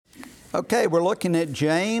Okay, we're looking at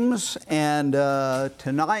James, and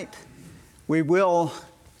tonight we will,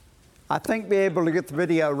 I think, be able to get the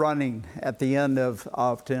video running at the end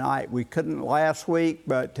of tonight. We couldn't last week,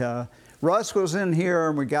 but Russ was in here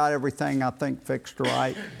and we got everything, I think, fixed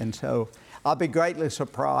right. And so I'll be greatly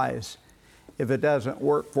surprised if it doesn't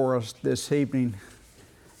work for us this evening.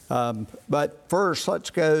 But first, let's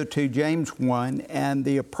go to James 1 and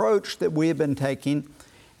the approach that we've been taking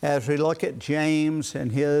as we look at James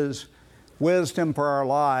and his wisdom for our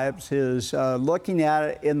lives is looking at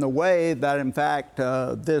it in the way that, in fact,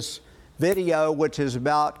 this video, which is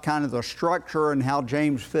about kind of the structure and how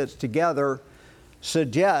James fits together,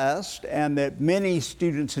 suggests, and that many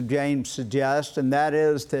students of James suggest, and that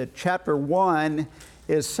is that chapter 1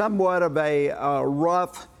 is somewhat of a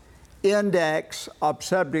rough index of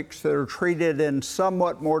subjects that are treated in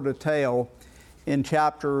somewhat more detail in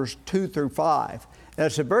chapters 2 through 5. And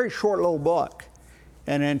it's a very short little book.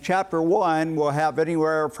 And in chapter 1, we'll have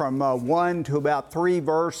anywhere from 1 to about 3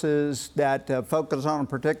 verses that focus on a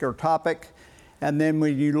particular topic. And then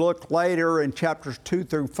when you look later in chapters 2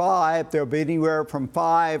 through 5, there'll be anywhere from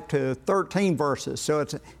 5 to 13 verses. So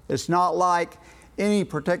it's not like any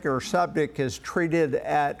particular subject is treated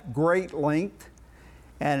at great length.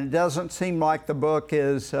 And it doesn't seem like the book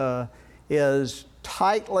is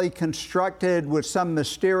tightly constructed with some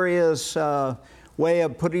mysterious way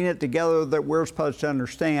of putting it together that we're supposed to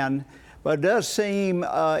understand. But it does seem,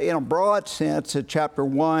 in a broad sense, that chapter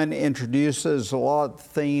 1 introduces a lot of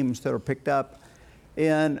themes that are picked up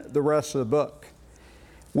in the rest of the book.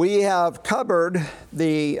 We have covered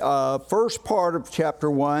the first part of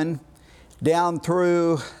chapter 1 down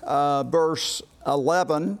through verse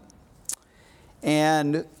 11.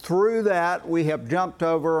 And through that, we have jumped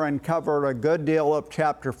over and covered a good deal of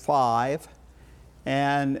chapter 5.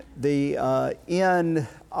 And the end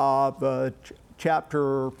of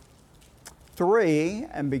chapter 3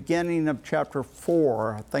 and beginning of chapter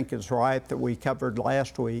 4, I think is right, that we covered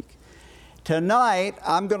last week. Tonight,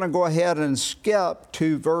 I'm going to go ahead and skip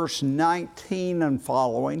to verse 19 and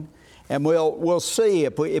following. And we'll see.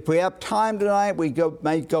 If we have time tonight, we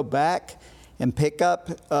may go back and pick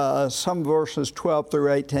up some verses 12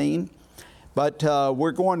 through 18. But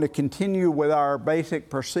we're going to continue with our basic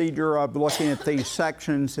procedure of looking at these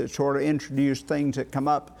sections that sort of introduce things that come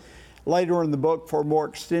up later in the book for more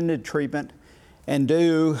extended treatment, and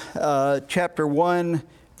do chapter 1,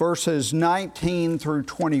 verses 19 through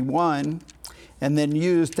 21, and then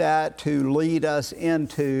use that to lead us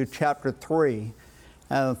into chapter 3,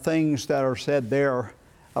 things that are said there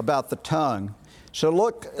about the tongue. So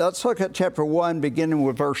let's look at chapter 1, beginning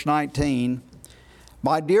with verse 19.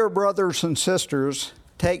 My dear brothers and sisters,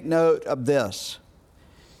 take note of this.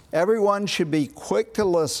 Everyone should be quick to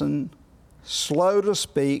listen, slow to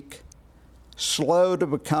speak, slow to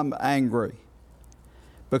become angry,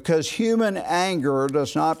 because human anger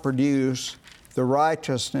does not produce the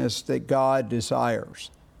righteousness that God desires.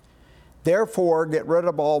 Therefore, get rid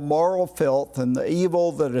of all moral filth and the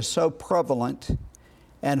evil that is so prevalent,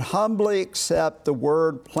 and humbly accept the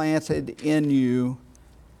word planted in you,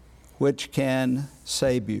 which can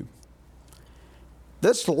save you.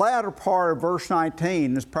 This latter part of verse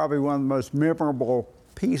 19 is probably one of the most memorable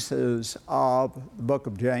pieces of the book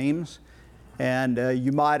of James. And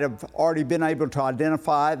you might have already been able to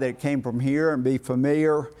identify that it came from here and be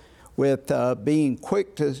familiar with being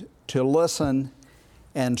quick to listen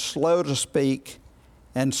and slow to speak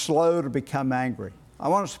and slow to become angry. I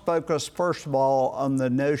want to focus first of all on the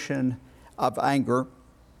notion of anger.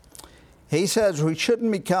 He says we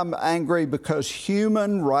shouldn't become angry because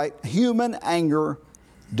human anger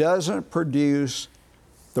doesn't produce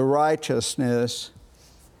the righteousness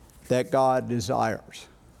that God desires.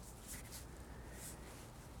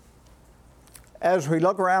 As we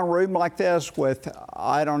look around a room like this with,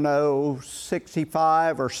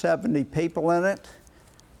 65 or 70 people in it,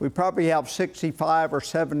 we probably have 65 or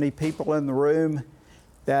 70 people in the room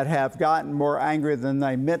that have gotten more angry than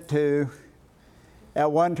they meant to at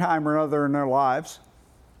one time or another in their lives.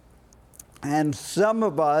 And some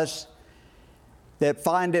of us that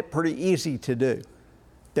find it pretty easy to do.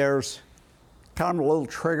 There's kind of a little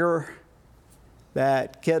trigger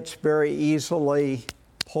that gets very easily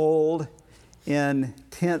pulled in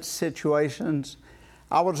tense situations.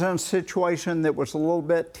 I was in a situation that was a little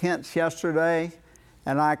bit tense yesterday,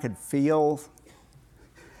 and I could feel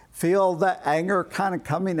that anger kind of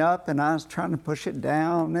coming up, and I was trying to push it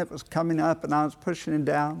down. It was coming up, and I was pushing it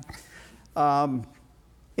down.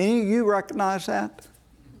 Any of you recognize that?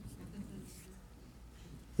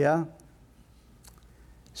 Yeah?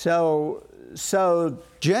 So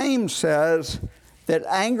James says that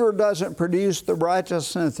anger doesn't produce the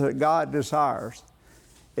righteousness that God desires.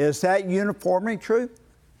 Is that uniformly true?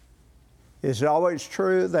 Is it always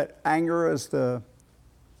true that anger is the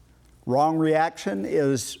wrong reaction?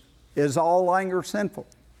 Is all anger sinful?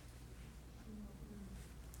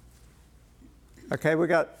 Okay, we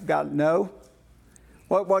got no.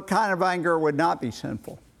 What kind of anger would not be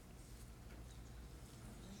sinful?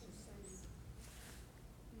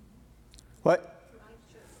 What?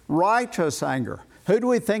 Righteous anger. Who do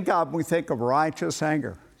we think of when we think of righteous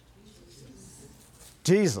anger?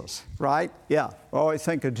 Jesus, right? Yeah, we always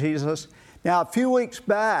think of Jesus. Now, a few weeks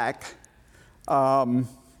back,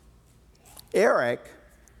 Eric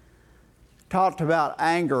talked about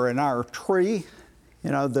anger in our tree. You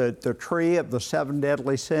know, the tree of the 7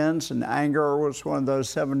 deadly sins, and anger was one of those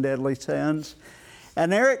 7 deadly sins.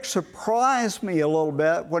 And Eric surprised me a little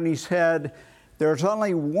bit when he said, there's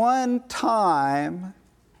only one time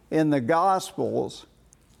in the Gospels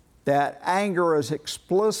that anger is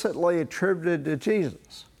explicitly attributed to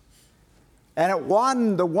Jesus. And it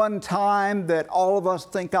wasn't the one time that all of us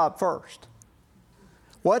think of first.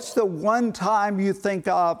 What's the one time you think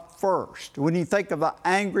of first when you think of an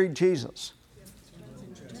angry Jesus?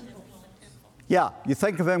 Yeah, you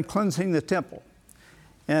think of him cleansing the temple.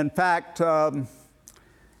 In fact, I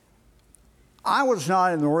was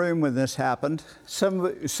not in the room when this happened.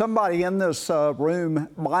 Somebody in this room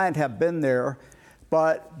might have been there,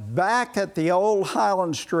 but back at the old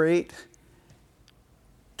Highland Street,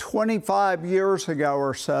 25 years ago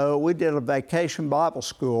or so, we did a vacation Bible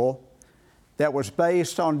school that was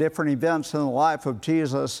based on different events in the life of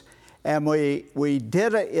Jesus, and we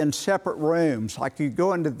did it in separate rooms. Like you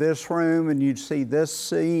go into this room and you'd see this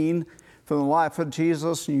scene from the life of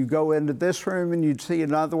Jesus, and you go into this room and you'd see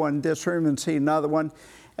another one, this room and see another one.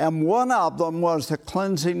 And one of them was the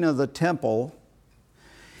cleansing of the temple.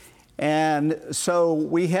 And so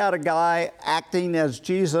we had a guy acting as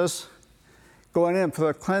Jesus going in for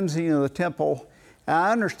the cleansing of the temple. And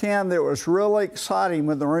I understand that it was really exciting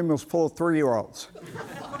when the room was full of 3-year-olds.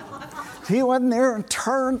 He went in there and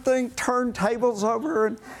turned tables over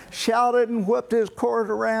and shouted and whipped his cord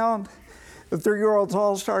around. The 3-year-olds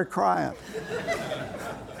all started crying.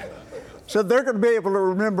 So they're going to be able to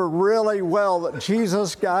remember really well that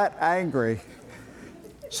Jesus got angry.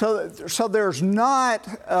 So there's not,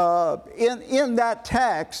 in that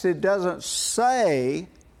text, it doesn't say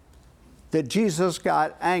that Jesus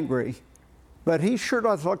got angry, but he sure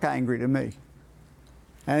does look angry to me.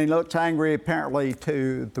 And he looks angry apparently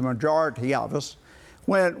to the majority of us.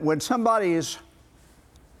 When somebody is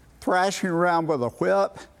thrashing around with a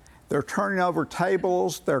whip, they're turning over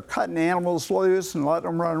tables, they're cutting animals loose and letting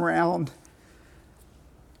them run around,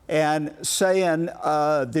 and saying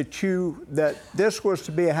that this was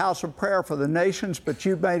to be a house of prayer for the nations, but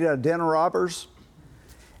you made it a den of robbers,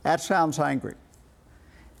 that sounds angry.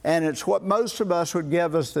 And it's what most of us would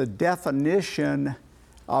give as the definition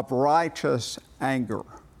of righteous anger.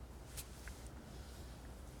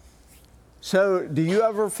 So, do you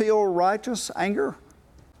ever feel righteous anger?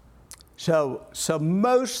 So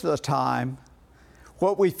most of the time,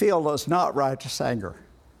 what we feel is not righteous anger.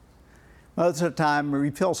 Most of the time,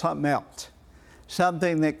 we feel something else,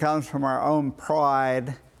 something that comes from our own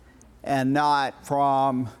pride and not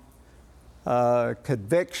from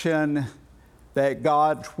conviction that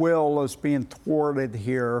God's will is being thwarted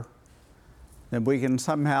here, and we can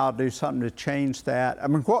somehow do something to change that. I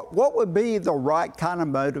mean, what would be the right kind of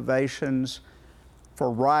motivations for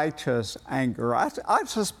righteous anger? I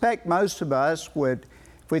suspect most of us would,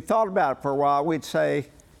 if we thought about it for a while, we'd say,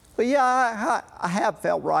 well, yeah, I have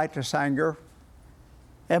felt righteous anger.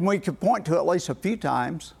 And we could point to at least a few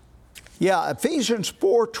times. Yeah, Ephesians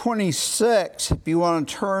 4:26, if you want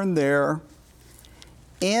to turn there.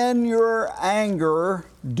 In your anger,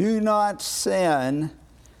 do not sin.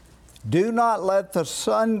 Do not let the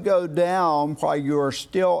sun go down while you are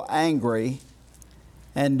still angry.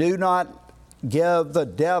 And do not give the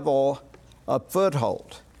devil a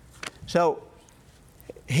foothold. So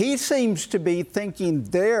he seems to be thinking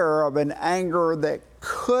there of an anger that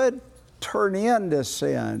could turn into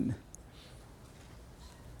sin.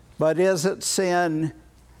 But is it sin?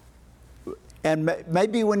 And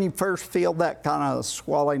maybe when you first feel that kind of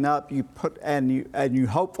swelling up, you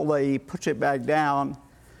hopefully push it back down.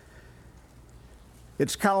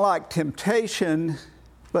 It's kind of like temptation,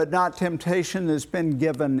 but not temptation that's been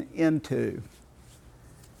given into.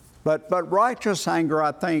 But righteous anger,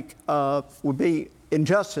 I think, would be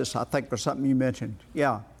injustice, I think, was something you mentioned.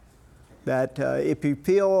 Yeah. That if you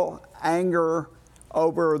feel anger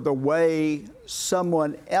over the way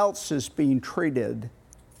someone else is being treated,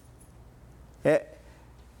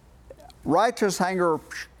 righteous anger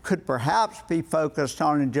could perhaps be focused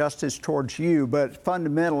on injustice towards you, but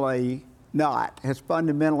fundamentally not. It's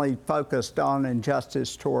fundamentally focused on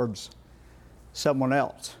injustice towards someone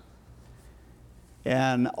else.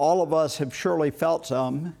 And all of us have surely felt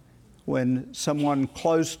some when someone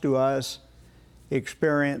close to us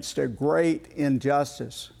experienced a great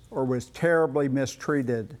injustice or was terribly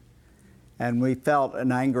mistreated, and we felt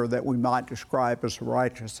an anger that we might describe as a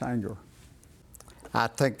righteous anger. I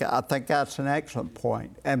think that's an excellent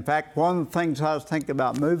point. In fact, one of the things I was thinking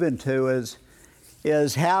about moving to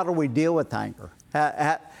is how do we deal with anger?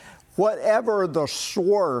 Whatever the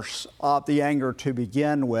source of the anger to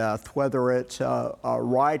begin with, whether it's a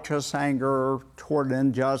righteous anger toward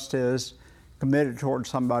injustice committed toward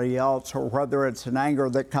somebody else, or whether it's an anger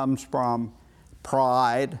that comes from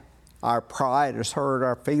pride. Our pride is hurt,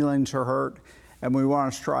 our feelings are hurt, and we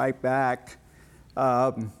want to strike back.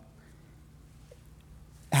 How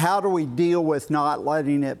do we deal with not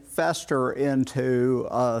letting it fester into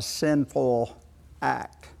a sinful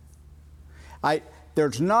act?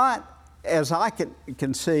 There's not, as I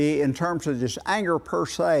can see, in terms of just anger per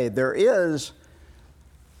se, there is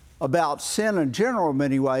about sin in general in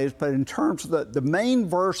many ways, but in terms of the main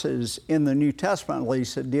verses in the New Testament, at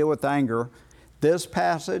least, that deal with anger, this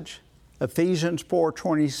passage, Ephesians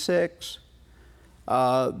 4:26,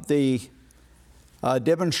 the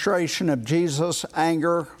demonstration of Jesus'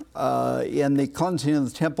 anger in the cleansing of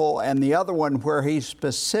the temple, and the other one where he's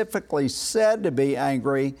specifically said to be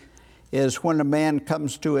angry is when a man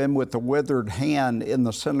comes to him with a withered hand in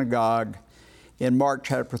the synagogue in Mark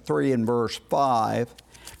chapter 3 and verse 5.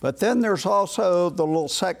 But then there's also the little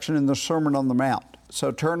section in the Sermon on the Mount.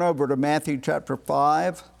 So turn over to Matthew chapter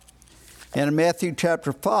 5. And in Matthew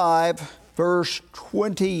chapter 5, verse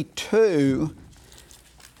 22,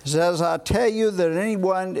 it says, I tell you that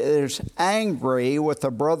anyone that is angry with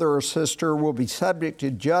a brother or sister will be subject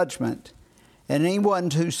to judgment. And anyone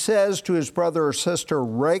who says to his brother or sister,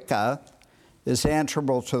 Reka, is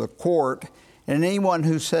answerable to the court. And anyone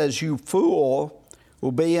who says, you fool,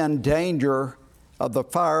 will be in danger of the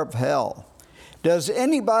fire of hell. Does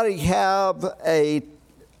anybody have a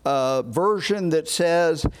version that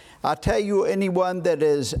says, I tell you, anyone that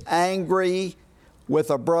is angry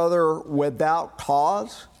with a brother without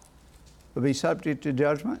cause will be subject to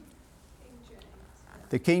judgment?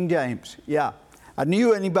 The King James, yeah. I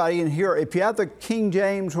knew anybody in here, if you have the King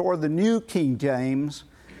James or the New King James,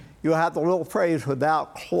 you'll have the little phrase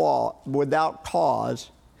without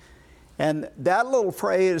cause. And that little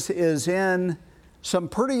phrase is in some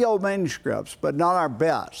pretty old manuscripts, but not our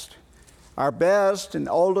best. Our best and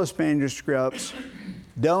oldest manuscripts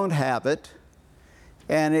don't have it.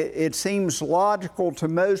 And it seems logical to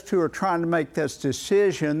most who are trying to make this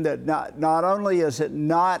decision that not only is it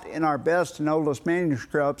not in our best and oldest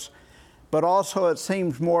manuscripts, but also it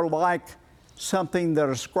seems more like something that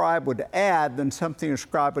a scribe would add than something a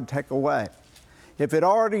scribe would take away. If it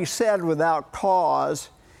already said without cause,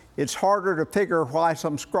 it's harder to figure why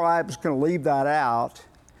some scribe's going to leave that out.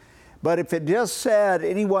 But if it just said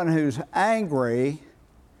anyone who's angry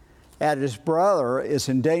at his brother is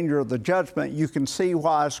in danger of the judgment, you can see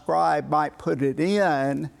why a scribe might put it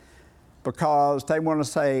in, because they want to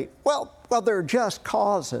say, well, there are just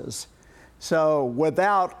causes. So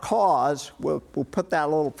without cause, we'll put that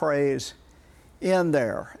little phrase in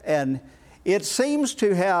there. And it seems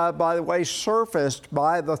to have, by the way, surfaced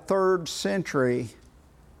by the 3rd century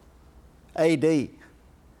AD.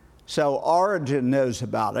 So Origen knows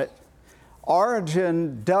about it.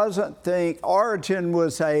 Origen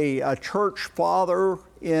was a church father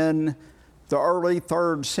in the early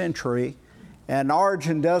 3rd century, and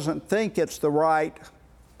Origen doesn't think it's the right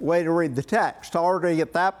way to read the text. Already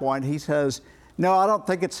at that point, he says, no, I don't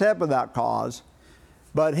think it's said without cause.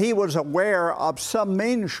 But he was aware of some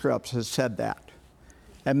manuscripts that said that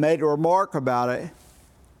and made a remark about it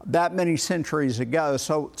that many centuries ago.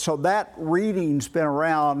 So that reading's been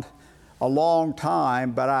around a long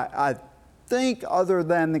time, but I think other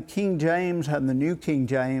than the King James and the New King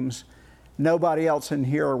James, nobody else in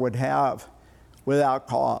here would have without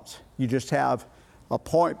cause. You just have a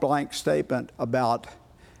point-blank statement about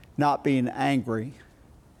not being angry.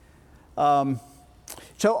 So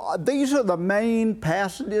these are the main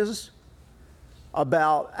passages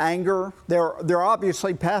about anger. There are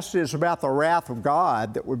obviously passages about the wrath of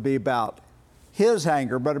God that would be about His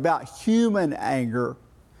anger, but about human anger,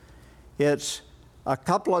 it's a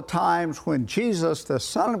couple of times when Jesus, the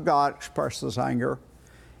Son of God, expresses anger,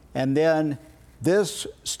 and then this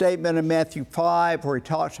statement in Matthew 5 where he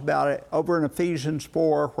talks about it, over in Ephesians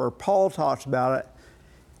 4 where Paul talks about it,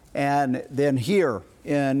 and then here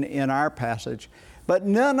in our passage. But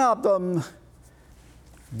none of them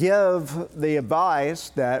give the advice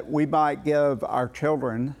that we might give our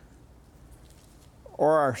children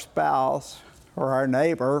or our spouse or our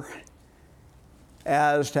neighbor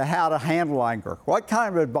as to how to handle anger. What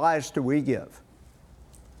kind of advice do we give?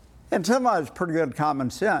 And some of it's pretty good common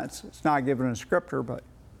sense. It's not given in Scripture, but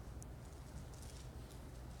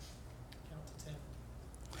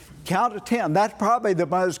count to 10. That's probably the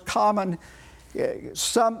most common.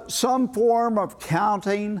 Some form of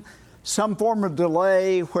counting, some form of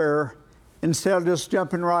delay where instead of just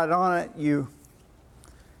jumping right on it, you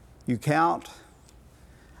count.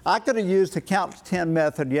 I could have used the count to 10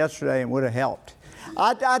 method yesterday and would have helped.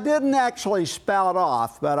 I didn't actually spout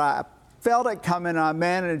off, but I felt it coming. I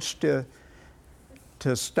managed to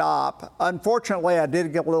stop. Unfortunately, I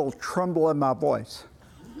did get a little tremble in my voice.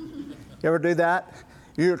 You ever do that?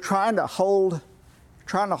 You're trying to hold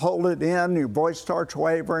it in, your voice starts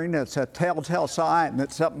wavering. It's a telltale sign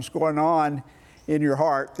that something's going on in your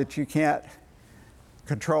heart that you can't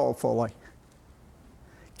control fully.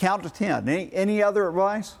 Count to 10. Any other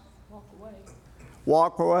advice? Walk away.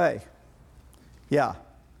 Walk away. Yeah.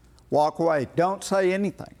 Walk away. Don't say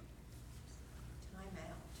anything.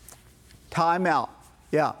 Time out.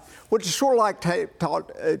 Yeah. Which is sort of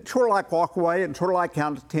like walk away and sort of like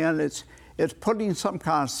count to 10. It's putting some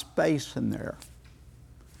kind of space in there.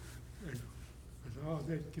 And all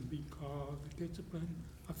that can be called the discipline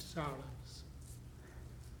of silence.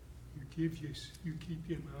 You keep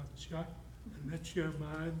your mouth shut and let your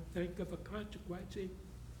mind think of a consequence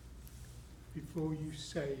before you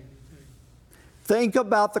say anything. Think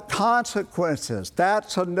about the consequences.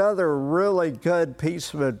 That's another really good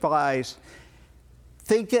piece of advice.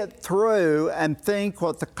 Think it through and think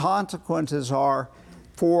what the consequences are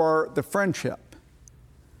for the friendship,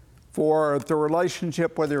 for the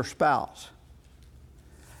relationship with your spouse.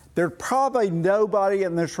 There's probably nobody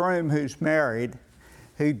in this room who's married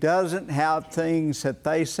who doesn't have things that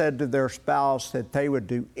they said to their spouse that they would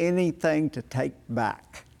do anything to take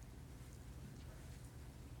back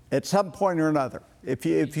at some point or another. If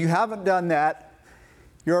you haven't done that,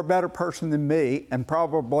 you're a better person than me and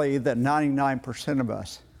probably than 99% of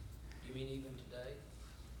us. You mean even today?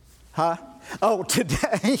 Huh? Oh,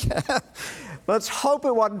 today. Let's hope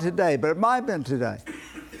it wasn't today, but it might have been today.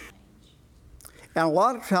 And a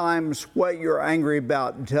lot of times what you're angry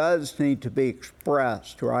about does need to be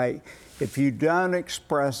expressed, right? If you don't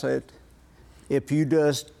express it, if you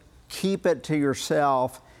just keep it to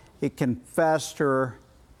yourself, it can fester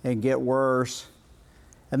and get worse.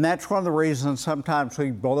 And that's one of the reasons sometimes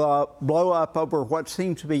we blow up over what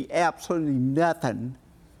seems to be absolutely nothing.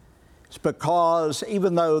 It's because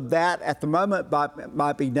even though that at the moment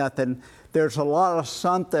might be nothing, there's a lot of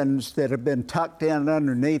somethings that have been tucked in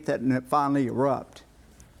underneath it and it finally erupt.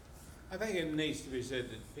 I think it needs to be said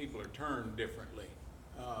that people are turned differently.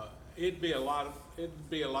 It'd be a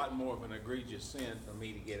lot more of an egregious sin for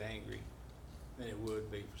me to get angry than it would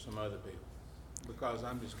be for some other people, because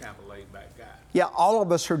I'm just kind of a laid-back guy. Yeah, all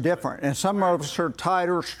of us are different, and some of us are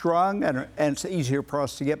tighter strung, and it's easier for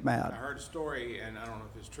us to get mad. I heard a story, and I don't know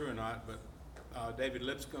if it's true or not, but David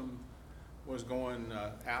Lipscomb was going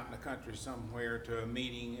out in the country somewhere to a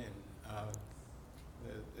meeting, and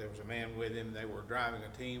there was a man with him. They were driving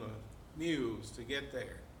a team of mules to get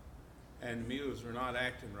there, and the mules were not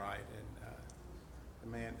acting right.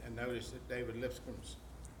 And the man noticed that David Lipscomb's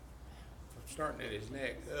starting at his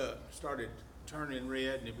neck up, started turning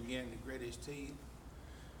red, and he began to grit his teeth.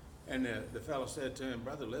 And the fellow said to him,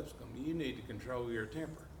 "Brother Lipscomb, you need to control your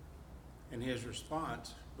temper." And his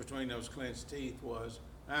response between those clenched teeth was,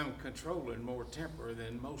 "I'm controlling more temper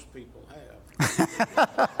than most people have."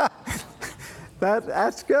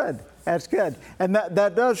 That's good. That's good. And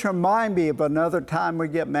that does remind me of another time we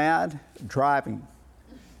get mad, driving.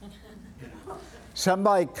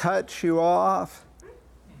 Somebody cuts you off.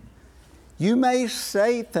 You may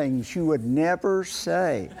say things you would never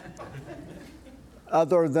say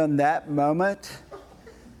other than that moment.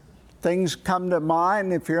 Things come to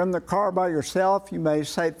mind. If you're in the car by yourself, you may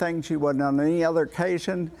say things you wouldn't on any other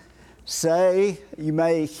occasion say. You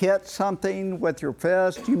may hit something with your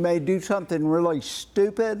fist. You may do something really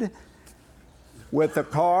stupid with the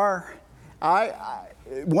car.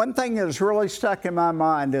 One thing that's really stuck in my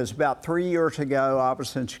mind is about 3 years ago, I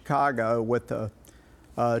was in Chicago with a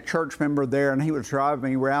church member there, and he was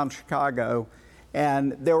driving me around Chicago,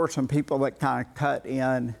 and there were some people that kind of cut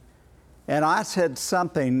in. And I said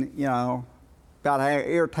something, about how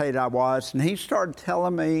irritated I was, and he started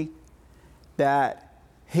telling me that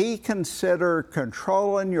he considered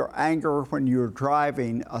controlling your anger when you're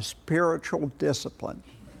driving a spiritual discipline.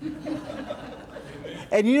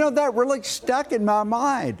 And you know, that really stuck in my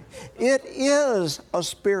mind. It is a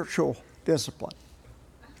spiritual discipline.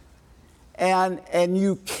 And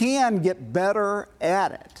you can get better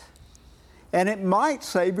at it. And it might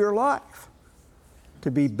save your life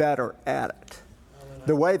to be better at it.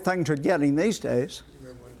 The way things are getting these days. I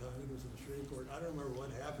remember one time, it was in the Supreme Court. I don't remember what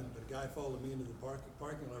happened, but a guy followed me into the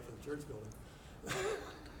parking lot for the church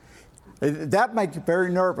building. That makes you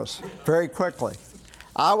very nervous very quickly.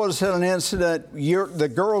 I was in an incident,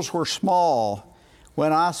 the girls were small,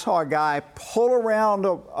 when I saw a guy pull around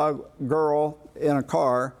a girl in a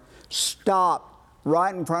car, stop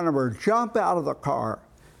right in front of her, jump out of the car,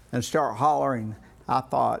 and start hollering. I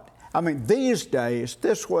thought, I mean, these days,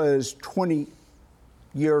 this was 20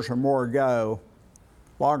 years or more ago,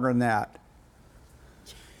 longer than that.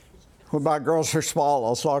 When my girls are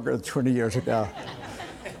small, it's longer than 20 years ago.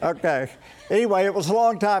 Okay. Anyway, it was a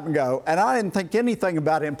long time ago, and I didn't think anything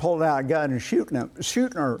about him pulling out a gun and shooting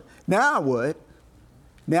her. Now I would.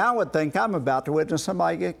 Now I would think I'm about to witness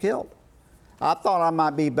somebody get killed. I thought I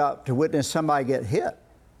might be about to witness somebody get hit.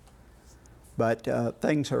 But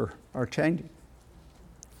things are changing.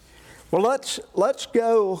 Well, let's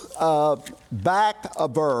go back a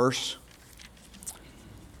verse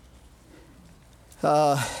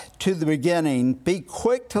to the beginning. Be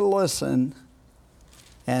quick to listen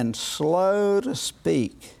and slow to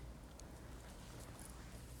speak.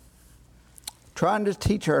 Trying to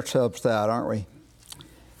teach ourselves that, aren't we?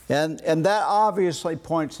 And that obviously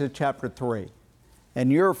points to chapter 3.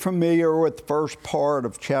 And you're familiar with the first part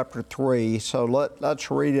of chapter 3, so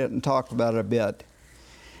let's read it and talk about it a bit.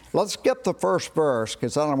 Let's skip the first verse,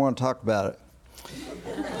 because I don't want to talk about it.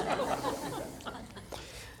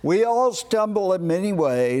 We all stumble in many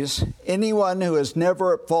ways. Anyone who is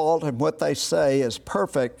never at fault in what they say is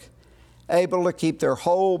perfect, able to keep their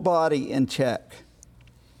whole body in check.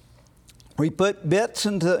 We put bits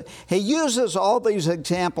into, he uses all these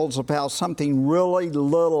examples of how something really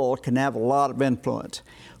little can have a lot of influence.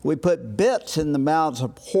 We put bits in the mouths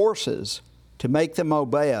of horses to make them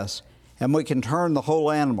obey us, and we can turn the whole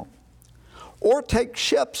animal. Or take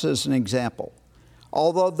ships as an example.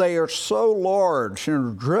 Although they are so large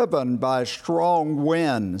and are driven by strong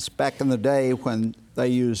winds, back in the day when they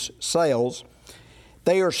used sails,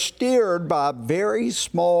 they are steered by a very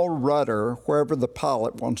small rudder wherever the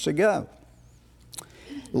pilot wants to go.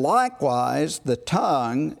 Likewise, the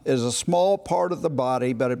tongue is a small part of the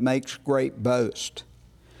body, but it makes great boast.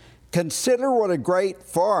 Consider what a great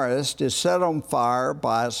forest is set on fire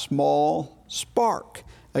by a small spark.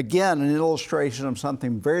 Again, an illustration of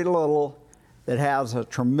something very little that has a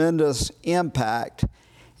tremendous impact.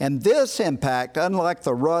 And this impact, unlike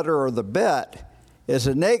the rudder or the bit, is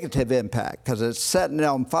a negative impact because it's setting it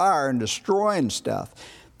on fire and destroying stuff.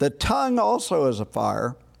 The tongue also is a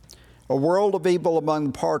fire, a world of evil among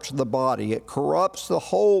the parts of the body. It corrupts the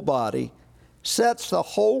whole body, sets the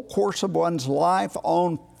whole course of one's life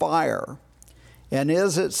on fire, and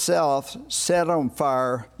is itself set on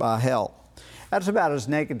fire by hell. That's about as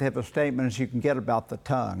negative a statement as you can get about the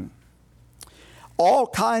tongue. All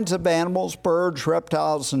kinds of animals, birds,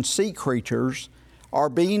 reptiles, and sea creatures are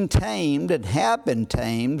being tamed and have been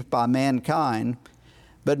tamed by mankind,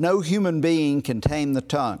 but no human being can tame the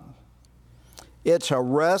tongue. It's a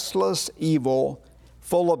restless evil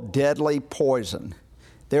full of deadly poison.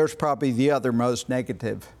 There's probably the other most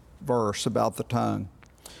negative verse about the tongue.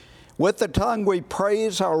 With the tongue we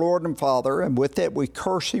praise our Lord and Father, and with it we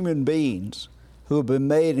curse human beings who have been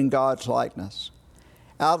made in God's likeness.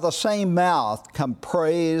 Out of the same mouth come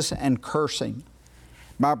praise and cursing.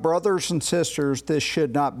 My brothers and sisters, this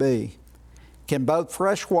should not be. Can both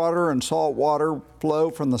fresh water and salt water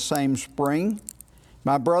flow from the same spring?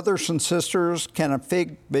 My brothers and sisters, can a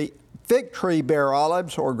fig tree bear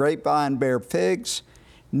olives or a grapevine bear figs?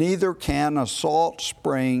 Neither can a salt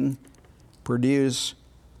spring produce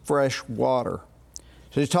fresh water.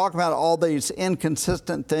 So he's talking about all these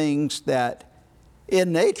inconsistent things that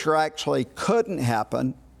in nature actually couldn't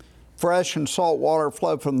happen. Fresh and salt water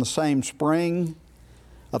flow from the same spring.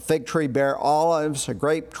 A fig tree bear olives, a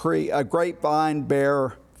grapevine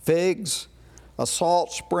bear figs. A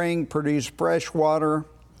salt spring produce fresh water.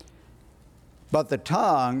 But the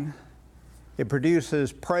tongue, it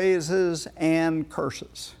produces praises and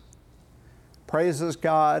curses. Praises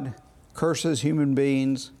God, curses human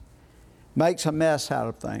beings, makes a mess out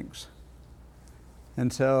of things.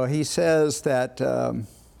 And so he says that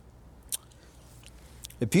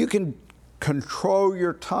if you can control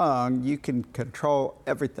your tongue, you can control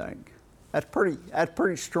everything. That's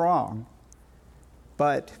pretty strong.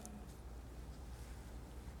 But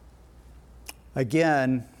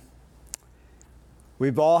again,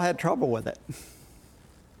 we've all had trouble with it.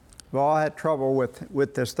 We've all had trouble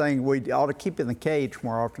with this thing. We ought to keep it in the cage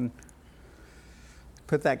more often.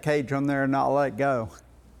 Put that cage on there and not let it go.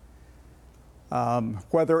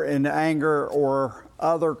 Whether in anger or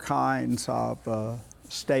other kinds of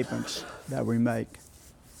statements that we make.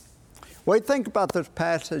 What do you think about this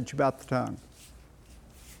passage about the tongue?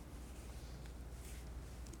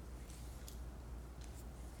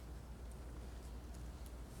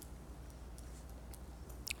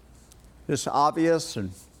 It's obvious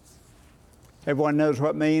and everyone knows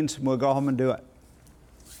what it means, and we'll go home and do it.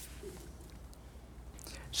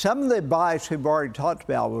 Some of the advice we've already talked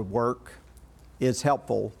about would work. Is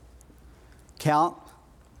helpful. Count,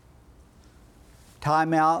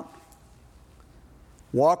 time out,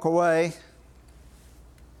 walk away.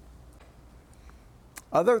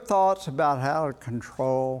 Other thoughts about how to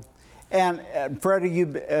control. And Freddie,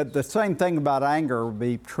 the same thing about anger would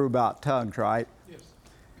be true about tongues, right? Yes.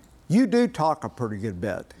 You do talk a pretty good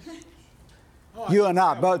bit. Oh, You and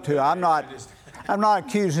I both do. I'm not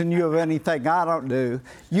accusing you of anything I don't do.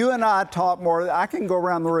 You and I talk more. I can go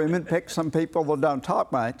around the room and pick some people that don't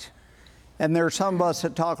talk much. And there are some of us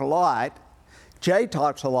that talk a lot. Jay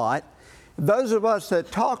talks a lot. Those of us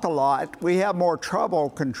that talk a lot, we have more trouble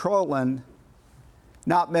controlling,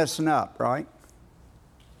 not messing up, right?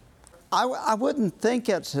 I wouldn't think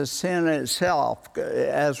it's a sin in itself,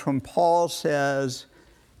 as when Paul says,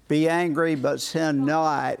 be angry but sin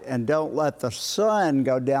not, and don't let the sun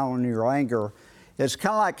go down on your anger. It's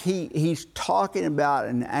kind of like he's talking about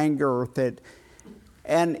an anger that,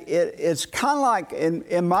 and it's kind of like,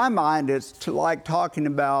 in my mind, it's like talking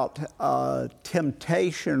about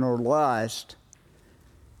temptation or lust.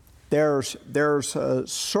 There's a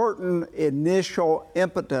certain initial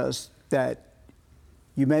impetus that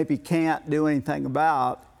you maybe can't do anything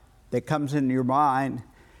about that comes into your mind,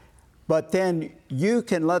 but then you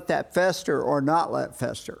can let that fester or not let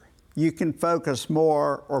fester. You can focus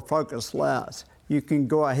more or focus less. You can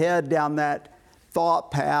go ahead down that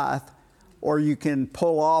thought path, or you can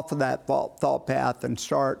pull off of that thought path and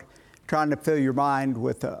start trying to fill your mind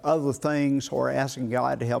with other things or asking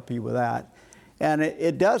God to help you with that. And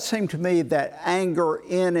it does seem to me that anger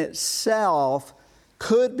in itself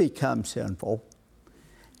could become sinful,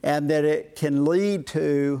 and that it can lead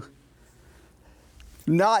to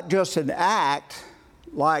not just an act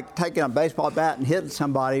like taking a baseball bat and hitting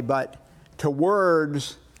somebody, but to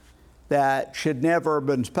words that should never have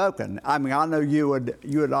been spoken. I mean, I know you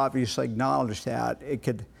would obviously acknowledge that.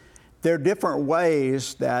 There are different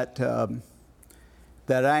ways that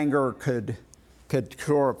that anger could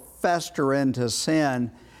sort of fester into sin,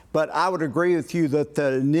 but I would agree with you that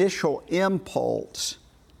the initial impulse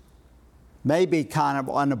may be kind of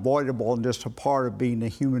unavoidable and just a part of being a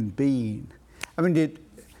human being. I mean,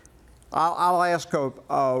 I'll ask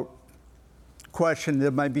a question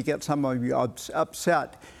that maybe get some of you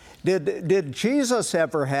upset. Did Jesus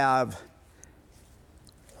ever have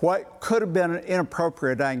what could have been an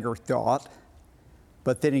inappropriate anger thought,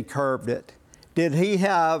 but then he curbed it? Did he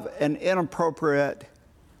have an inappropriate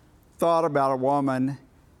thought about a woman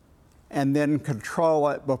and then control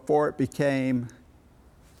it before it became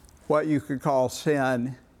what you could call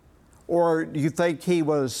sin? Or do you think he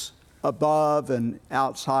was above and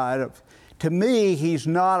outside of? To me, he's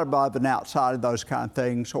not above and outside of those kind of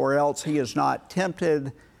things, or else he is not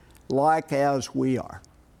tempted like as we are.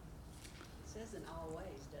 It says in all ways,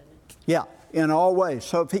 doesn't it? Yeah, in all ways.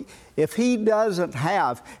 So if he doesn't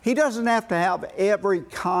have to have every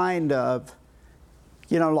kind of,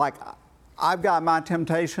 like I've got my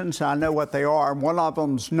temptations, and I know what they are, and one of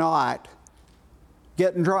them's not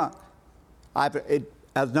getting drunk. It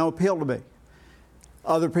has no appeal to me.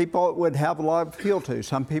 Other people it would have a lot of appeal to.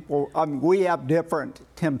 Some people, we have different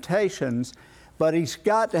temptations, but he's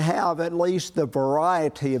got to have at least the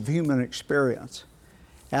variety of human experience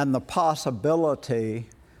and the possibility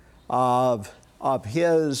of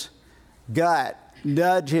his gut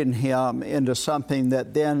nudging him into something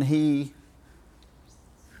that then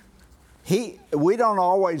we don't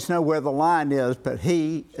always know where the line is, but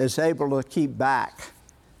he is able to keep back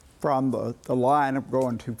from the line of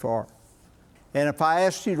going too far. And if I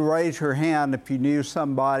asked you to raise your hand if you knew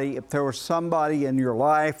somebody, if there was somebody in your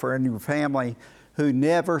life or in your family who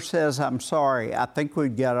never says, I'm sorry, I think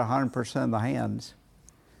we'd get 100% of the hands.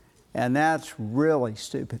 And that's really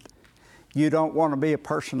stupid. You don't want to be a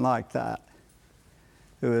person like that,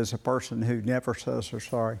 who is a person who never says they're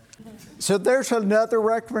sorry. So there's another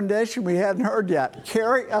recommendation we hadn't heard yet.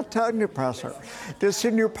 Carry a tongue depressor. Just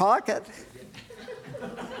in your pocket.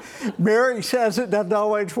 Mary says it doesn't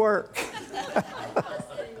always work. He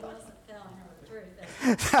wasn't telling her the truth.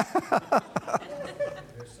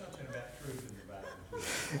 There's something about truth in the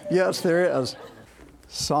Bible. Yes, there is.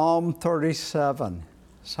 Psalm 37.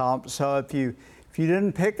 So if you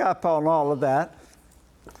didn't pick up on all of that,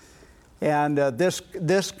 and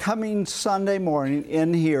this coming Sunday morning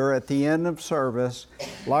in here at the end of service,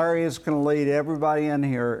 Larry is going to lead everybody in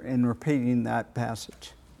here in repeating that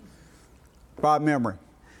passage by memory.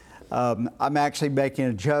 I'm actually making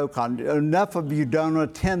a joke on enough of you don't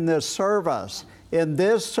attend this service. In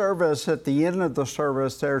this service, at the end of the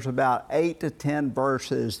service, there's about 8 to 10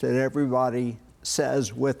 verses that everybody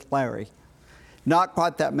says with Larry. Not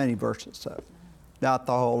quite that many verses, though. Not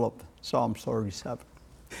the whole of Psalm 37.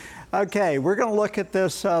 Okay, we're going to look at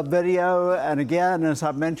this video, and again, as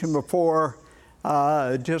I mentioned before,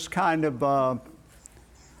 just kind of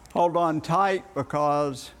hold on tight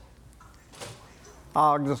because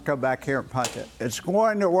I'll just go back here and punch it. It's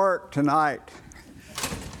going to work tonight.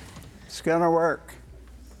 It's going to work.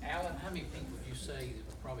 Alan, how many people would you say that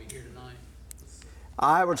were probably here tonight?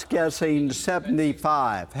 I was guessing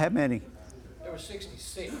 75. How many? There were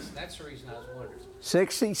 66. That's the reason I was wondering.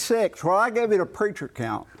 66. Well, I gave it a preacher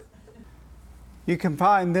count. You can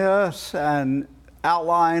find this and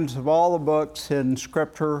outlines of all the books in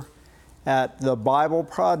Scripture at the Bible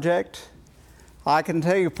Project. I can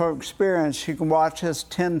tell you from experience, you can watch this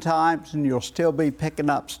 10 times and you'll still be picking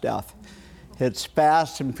up stuff. It's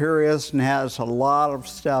fast and furious and has a lot of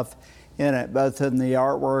stuff in it, both in the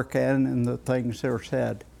artwork and in the things that are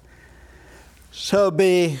said. So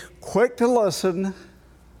be quick to listen,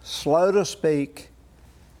 slow to speak,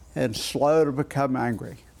 and slow to become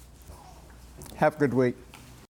angry. Have a good week.